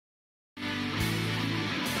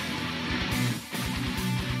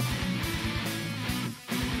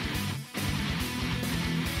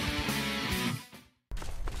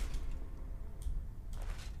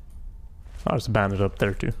There's a bandit up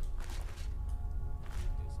there too.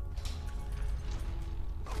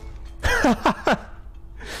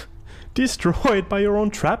 Destroyed by your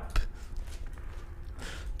own trap.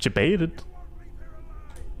 Debated.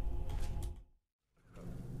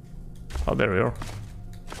 Oh, there we are.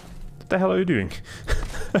 What the hell are you doing?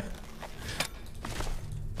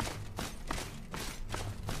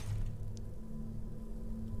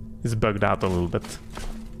 He's bugged out a little bit.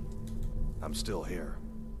 I'm still here.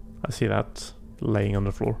 I see that laying on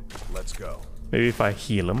the floor. Let's go. Maybe if I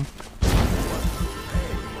heal him.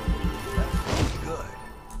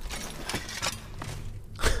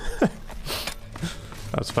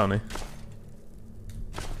 That's funny.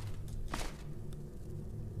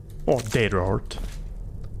 Oh, data heart.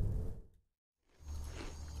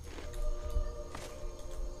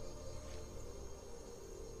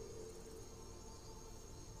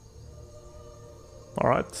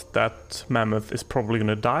 Alright, that mammoth is probably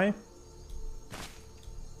gonna die.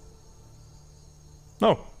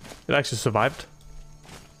 No, it actually survived.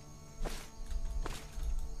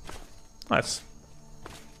 Nice.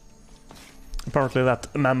 Apparently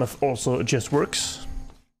that mammoth also just works.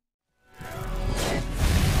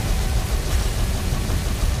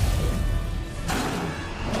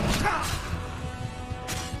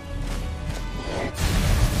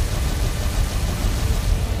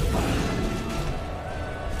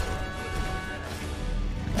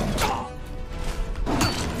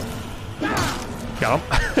 Got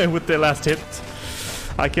him with the last hit.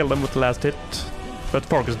 I killed him with the last hit. But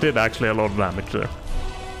Farkas did actually a lot of damage there.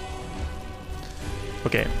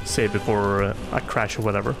 Okay, save before I crash or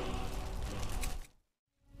whatever.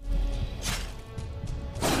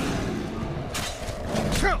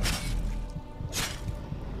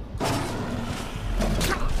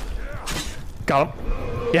 Got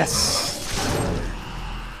him. Yes!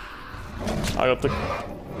 I got the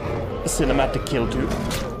cinematic kill too.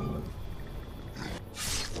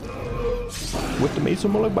 With the Mason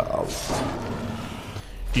Molly-Bow.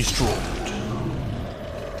 Destroyed.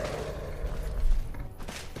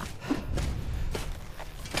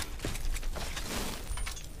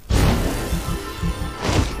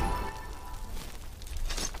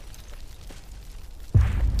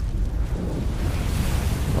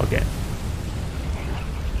 Okay.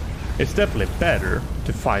 It's definitely better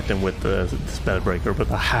to fight them with the Spellbreaker, but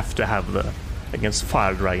I have to have the... Against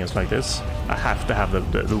fire dragons like this, I have to have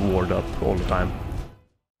the ward up all the time.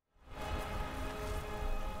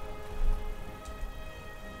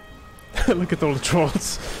 Look at all the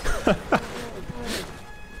trolls.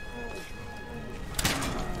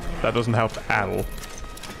 That doesn't help at all.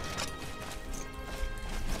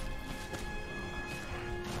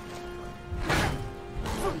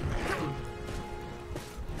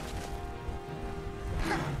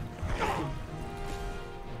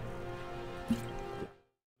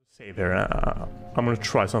 Save here. I'm gonna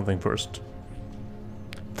try something first.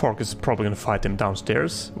 Farkas is probably gonna fight him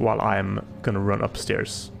downstairs while I'm gonna run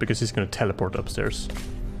upstairs because he's gonna teleport upstairs.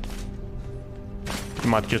 He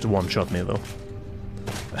might just one-shot me though.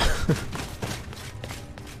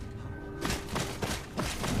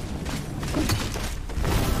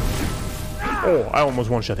 Oh, I almost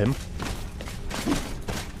one-shot him.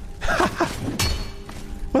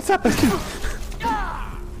 What's happening?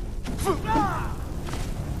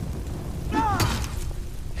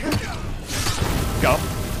 Got him.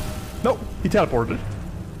 No, he teleported.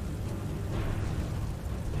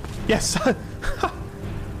 Yes!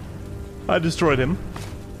 I destroyed him.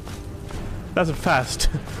 That's a fast.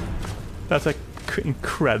 That's like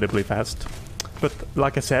incredibly fast. But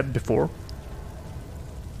like I said before,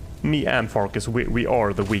 me and Farkas, we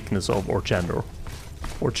are the weakness of Orchandor.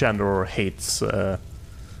 Orchandor hates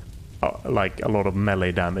like a lot of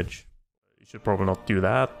melee damage. You should probably not do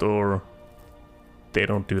that, or they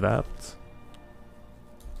don't do that.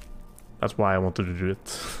 That's why I wanted to do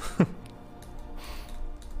it.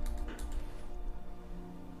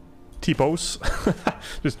 T-pose.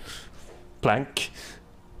 Just plank.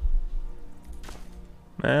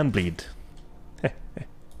 And bleed.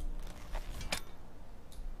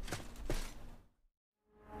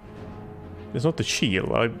 It's not the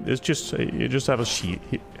shield. It's just you just have a shield.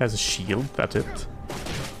 He has a shield. That's it.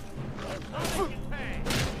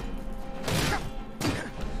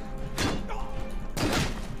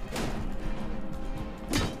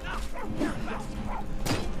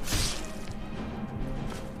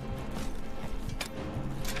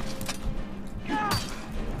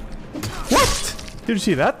 What? Did you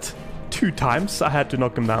see that? 2 times I had to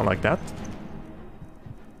knock him down like that.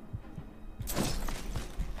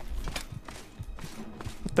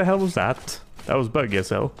 What the hell was that? That was buggy as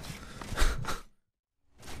hell.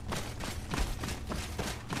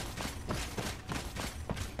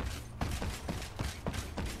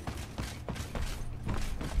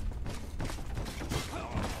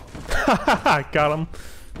 Got him.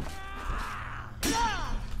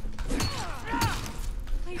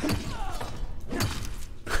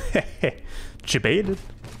 Debated.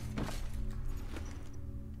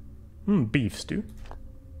 Beef stew.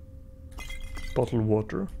 Bottled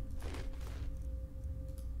water.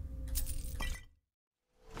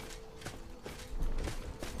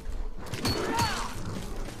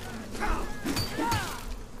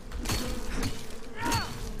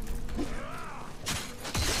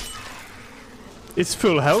 It's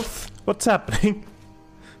full health. What's happening?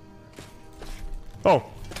 Oh,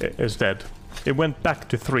 it's dead. It went back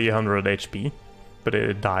to 300 HP, but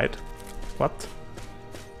it died. What?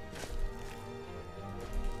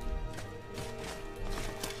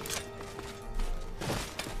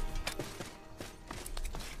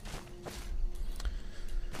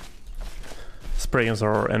 Sprayers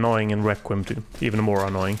are annoying in Requiem too. Even more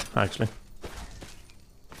annoying, actually.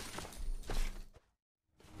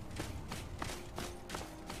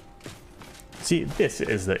 See, this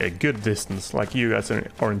is a good distance. Like, you guys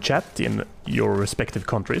are in chat in your respective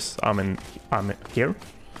countries. I'm here,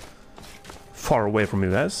 far away from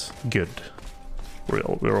you guys. Good.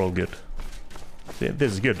 We're all good. See,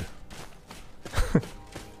 this is good.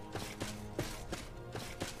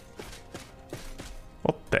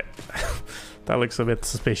 What the? That looks a bit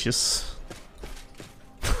suspicious.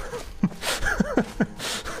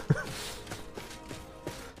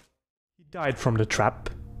 He died from the trap.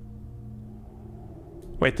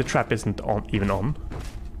 Wait, the trap isn't even on.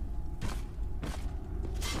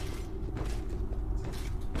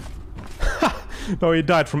 No, he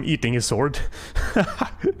died from eating his sword.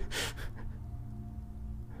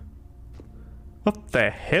 What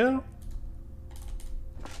the hell?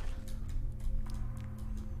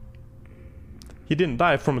 He didn't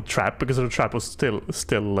die from a trap because the trap was still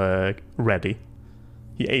ready.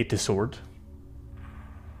 He ate his sword.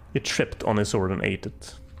 He tripped on his sword and ate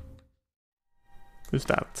it. Who's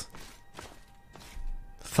that?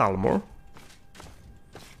 Thalmor?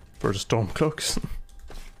 For the Stormcloaks.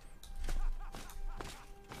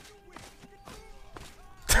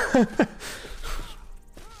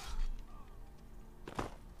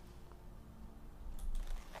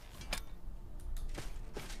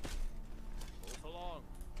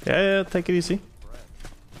 Yeah, take it easy.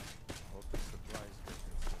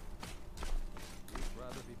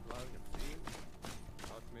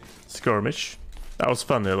 Skirmish. That was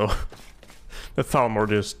funny though. The Thalmor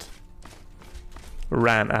just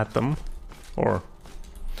ran at them,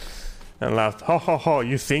 and laughed. Ha ha ha!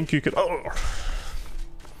 You think you could? Oh.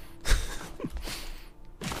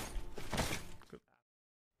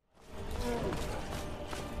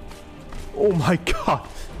 Oh my god!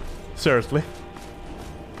 Seriously?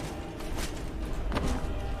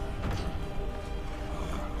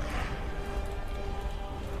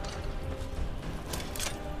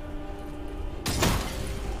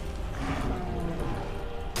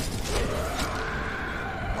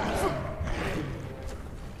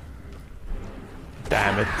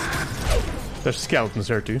 Damn it. There's skeletons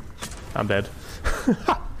here too. I'm dead.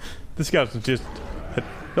 The skeletons just...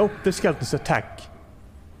 No, the skeletons attack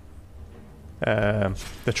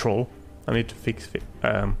the troll. I need to fix it.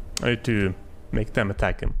 I need to make them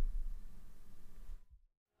attack him.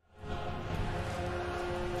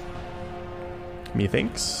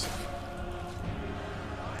 Methinks.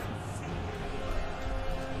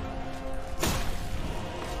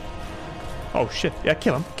 Oh shit, yeah,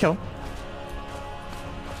 kill him, kill him.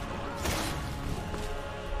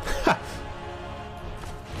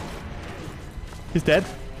 He's dead.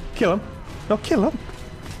 Kill him. No, kill him.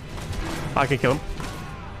 I can kill him.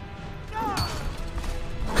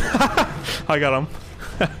 I got him.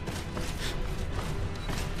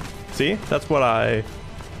 See? That's what I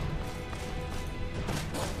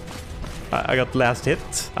got the last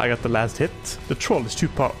hit. I got the last hit. The troll is too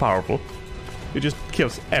powerful. It just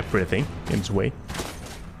kills everything in its way.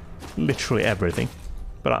 Literally everything.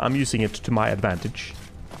 But I'm using it to my advantage.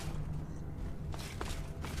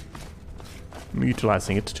 I'm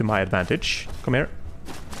utilizing it to my advantage. Come here.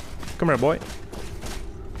 Come here, boy.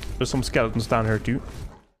 There's some skeletons down here too.